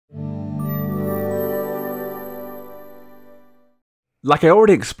Like I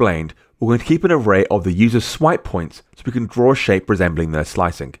already explained, we're going to keep an array of the user's swipe points so we can draw a shape resembling their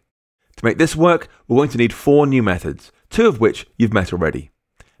slicing. To make this work, we're going to need 4 new methods, 2 of which you've met already.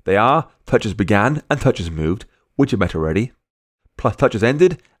 They are touchesBegan and touchesMoved, which you've met already, plus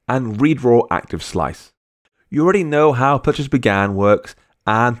touchesEnded and redraw active slice. You already know how touchesBegan works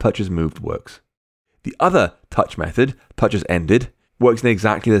and touchesMoved works. The other touch method, touchesEnded, works in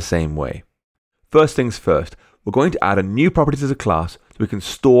exactly the same way. First things first, we're going to add a new property to the class so we can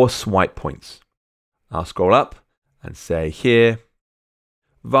store swipe points. I'll scroll up and say here,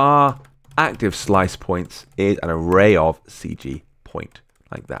 var active slice points is an array of CGPoint,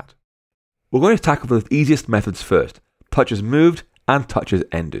 like that. We're going to tackle the easiest methods first, touchesMoved and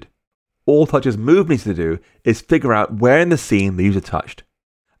touchesEnded. All touchesMoved needs to do is figure out where in the scene the user touched.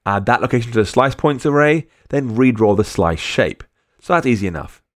 Add that location to the slice points array, then redraw the slice shape. So that's easy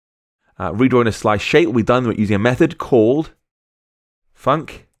enough. Redrawing a slice shape will be done using a method called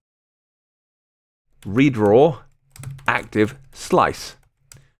func redraw active slice.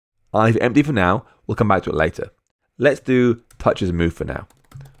 I'll leave it empty for now, we'll come back to it later. Let's do touchesMoved for now.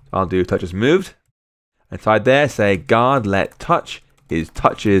 I'll do touchesMoved. Inside there say guard let touch is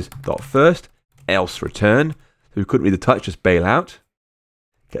touches.first, else return. So we couldn't read the touch, just bail out.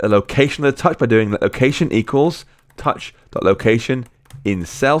 Get the location of the touch by doing that location equals touch.location in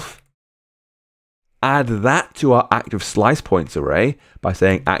self. Add that to our active slice points array by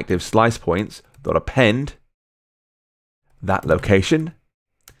saying active slice points.append that location,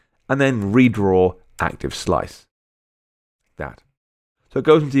 and then redraw active slice. That. So it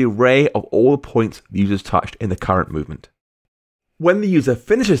goes into the array of all the points the user's touched in the current movement. When the user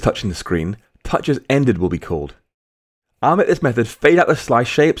finishes touching the screen, touchesEnded will be called. I'll make this method fade out the slice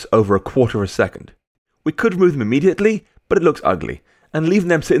shapes over 1/4 of a second. We could remove them immediately, but it looks ugly, and leaving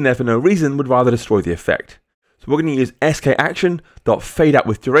them sitting there for no reason would rather destroy the effect. So we're going to use skaction.fadeout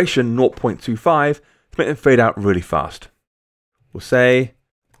with duration 0.25 to make them fade out really fast. We'll say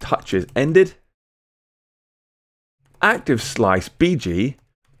touchesEnded active slice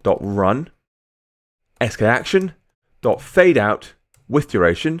bg.run skaction.fadeout with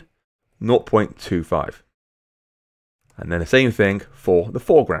duration 0.25. And then the same thing for the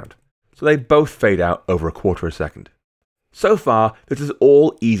foreground. So they both fade out over 1/4 of a second. So far, this is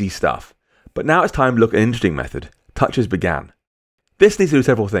all easy stuff. But now it's time to look at an interesting method, touchesBegan. This needs to do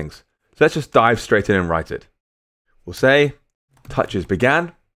several things. So let's just dive straight in and write it. We'll say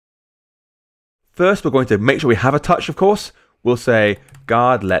touchesBegan. First, we're going to make sure we have a touch, of course. We'll say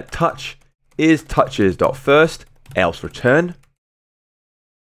guard let touch is touches.first, else return.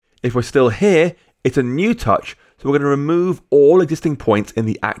 If we're still here, it's a new touch, so we're going to remove all existing points in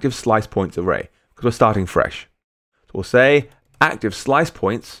the active slice points array, because we're starting fresh. So we'll say active slice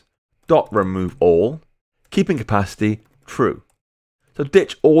points dot remove all, keeping capacity true. So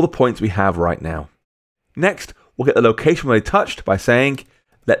ditch all the points we have right now. Next, we'll get the location where they touched by saying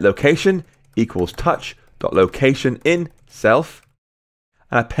let location equals touch.location in self,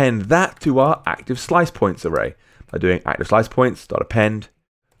 and append that to our active slice points array by doing active slice points.append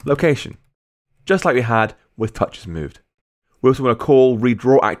location, just like we had with touchesMoved. We also want to call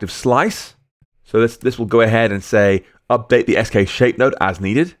redraw active slice. So this will go ahead and say update the SK shape node as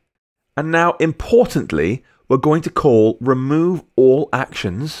needed. And now importantly, we're going to call remove all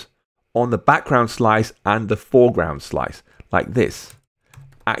actions on the background slice and the foreground slice, like this.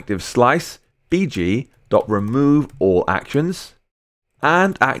 Active slice bg.remove all actions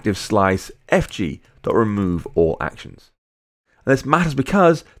and active slice fg.remove all actions. And this matters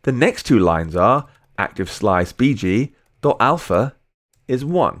because the next 2 lines are active slice bg.alpha is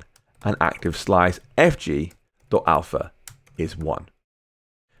 1 and active slice fg.alpha is 1.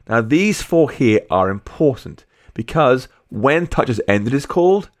 Now these 4 here are important because when touchesEnded is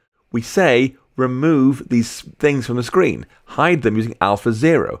called, we say remove these things from the screen, hide them using alpha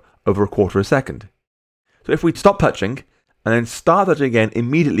 0 over 1/4 of a second. So if we stop touching and then start touching again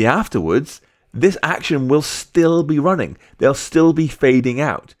immediately afterwards, this action will still be running. They'll still be fading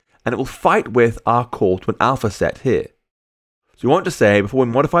out, and it will fight with our call to an alpha set here. So we want to say, before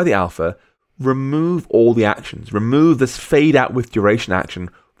we modify the alpha, remove all the actions. Remove this fade out with duration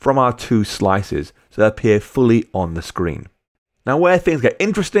action from our 2 slices so they appear fully on the screen. Now where things get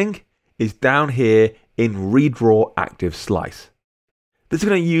interesting is down here in redraw active slice. This is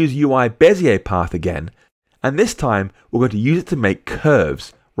going to use UIBezierPath again, and this time we're going to use it to make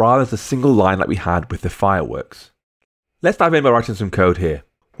curves rather than a single line like we had with the fireworks. Let's dive in by writing some code here.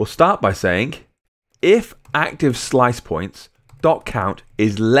 We'll start by saying if active slice points dot count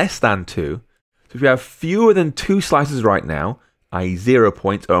is less than 2, so if we have fewer than 2 slices right now, i.e. 0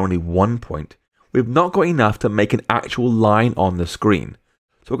 points or only 1 point, we've not got enough to make an actual line on the screen.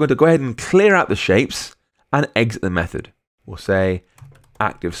 So we're going to go ahead and clear out the shapes and exit the method. We'll say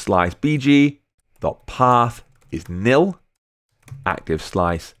active slice bg.path is nil, active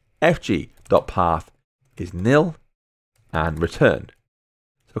slice fg.path is nil, and return.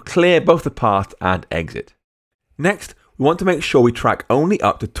 So clear both the path and exit. Next, we want to make sure we track only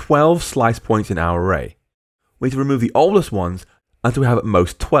up to 12 slice points in our array. We need to remove the oldest ones until we have at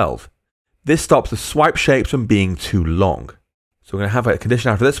most 12. This stops the swipe shapes from being too long. So we're going to have a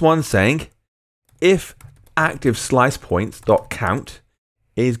condition after this one saying, if active slice points.count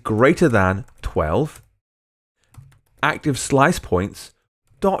is greater than 12, active slice points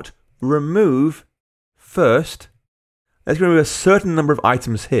dot remove first. Let's remove a certain number of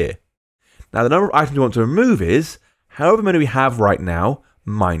items here. Now the number of items we want to remove is however many we have right now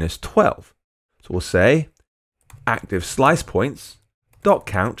minus 12. So we'll say active slice points dot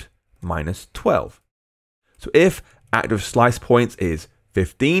count minus 12. So if active slice points is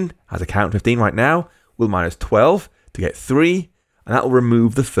 15, has a count 15 right now, we'll minus 12 to get 3, and that will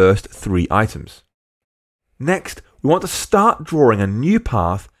remove the first 3 items. Next, we want to start drawing a new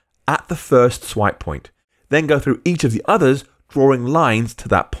path at the first swipe point, then go through each of the others, drawing lines to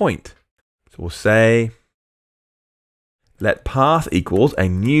that point. So we'll say, let path equals a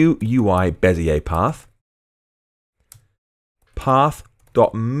new UIBezierPath,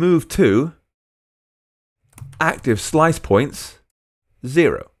 path.move to active slice points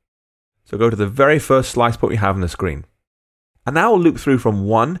 0. So go to the very first slice point we have on the screen. And now we'll loop through from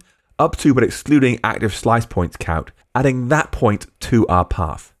 1 up to but excluding active slice points count, adding that point to our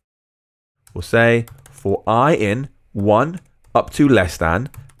path. We'll say for I in 1 up to less than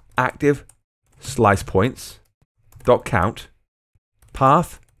active slice points dot count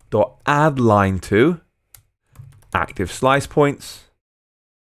path dot add line to active slice points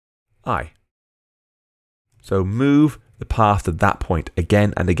I. So move the path to that point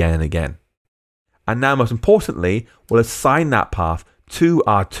again and again and again. And now most importantly, we'll assign that path to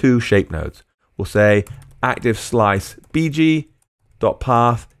our 2 shape nodes. We'll say active slice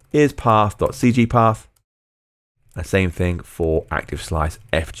bg.path is path.CGPath. And same thing for active slice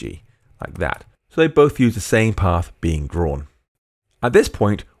fg, like that. So they both use the same path being drawn. At this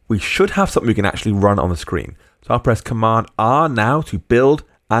point, we should have something we can actually run on the screen. So I'll press Command R now to build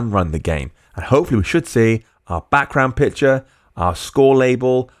and run the game. And hopefully we should see our background picture, our score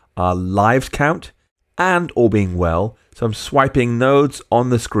label, our lives count, and all being well, some swiping nodes on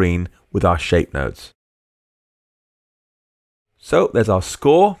the screen with our shape nodes. So there's our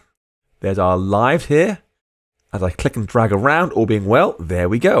score, there's our lives here. As I click and drag around, all being well, there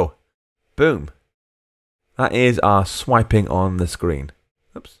we go. Boom. That is our swiping on the screen.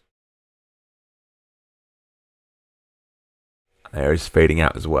 Oops. There is fading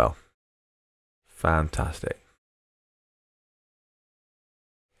out as well. Fantastic.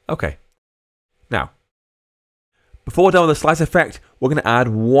 Okay. Now, before we're done with the slice effect, we're going to add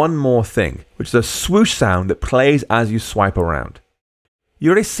one more thing, which is a swoosh sound that plays as you swipe around.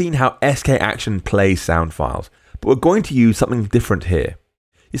 You've already seen how SKAction plays sound files, but we're going to use something different here.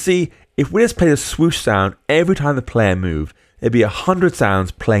 You see, if we just played a swoosh sound every time the player moved, there'd be 100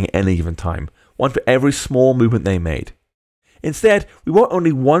 sounds playing at any given time, one for every small movement they made. Instead, we want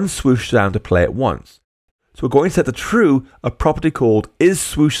only one swoosh sound to play at once. So we're going to set to true a property called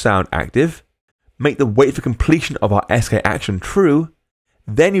isSwooshSoundActive, make the wait for completion of our SKAction true,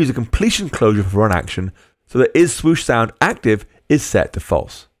 then use a completion closure for run action so that isSwooshSoundActive is set to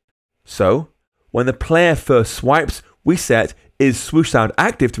false. So, when the player first swipes, we set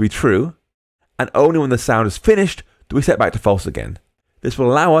isSwooshSoundActive to be true, and only when the sound is finished do we set back to false again. This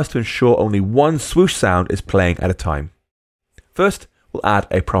will allow us to ensure only one swoosh sound is playing at a time. First, we'll add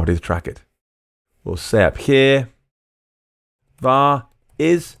a property to track it. We'll say up here, var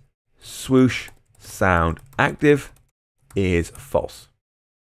is swoosh sound active is false.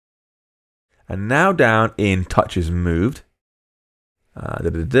 And now down in touches moved,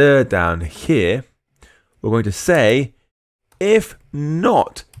 down here, we're going to say if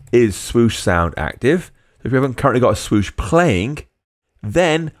not is swoosh sound active, so if we haven't currently got a swoosh playing,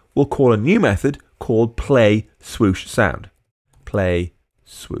 then we'll call a new method called play swoosh sound. Play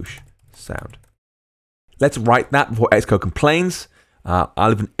swoosh sound. Let's write that before Xcode complains. I'll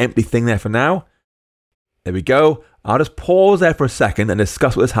leave an empty thing there for now. There we go. I'll just pause there for a second and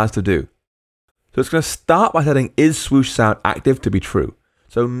discuss what this has to do. So it's going to start by setting isSwooshSoundActive to be true.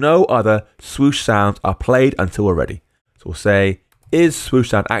 So no other swoosh sounds are played until we're ready. So we'll say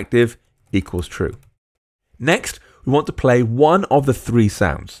isSwooshSoundActive equals true. Next, we want to play one of the 3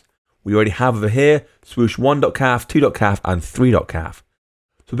 sounds. We already have over here swoosh1.calf, 2.calf, and 3.calf.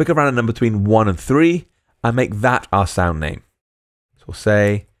 So So we'll pick a random number between 1 and 3 and make that our sound name. So we'll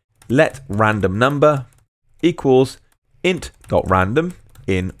say let random number equals int.random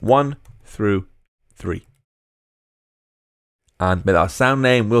in 1 through 3. And with our sound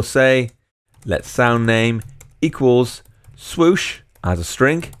name, we'll say let sound name equals swoosh as a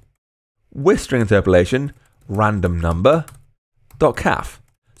string with string interpolation random number dot calf.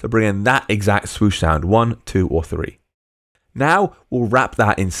 So bring in that exact swoosh sound 1, 2, or 3. Now we'll wrap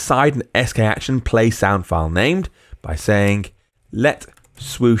that inside an skaction play sound file named by saying let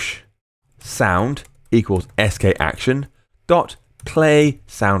swoosh sound equals skaction dot play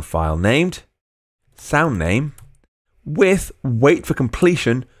sound file named sound name with wait for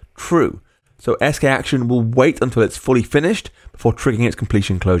completion true. So skaction will wait until it's fully finished before triggering its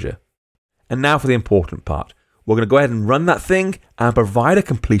completion closure. And now for the important part. We're going to go ahead and run that thing and provide a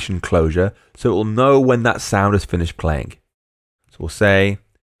completion closure so it will know when that sound is finished playing. So we'll say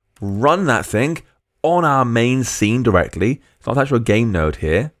run that thing on our main scene directly. It's not actually a game node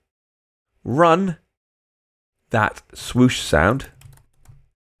here. Run that swoosh sound.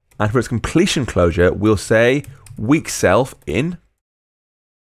 And for its completion closure, we'll say weak self in,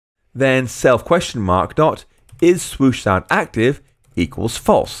 then self question mark dot is swoosh sound active equals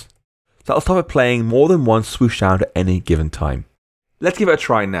false. So that'll stop it playing more than one swoosh sound at any given time. Let's give it a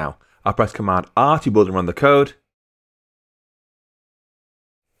try now. I'll press Command R to build and run the code.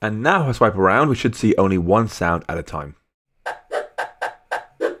 And now if I swipe around, we should see only one sound at a time.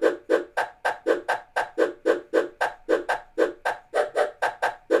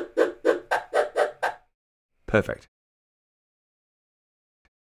 Perfect.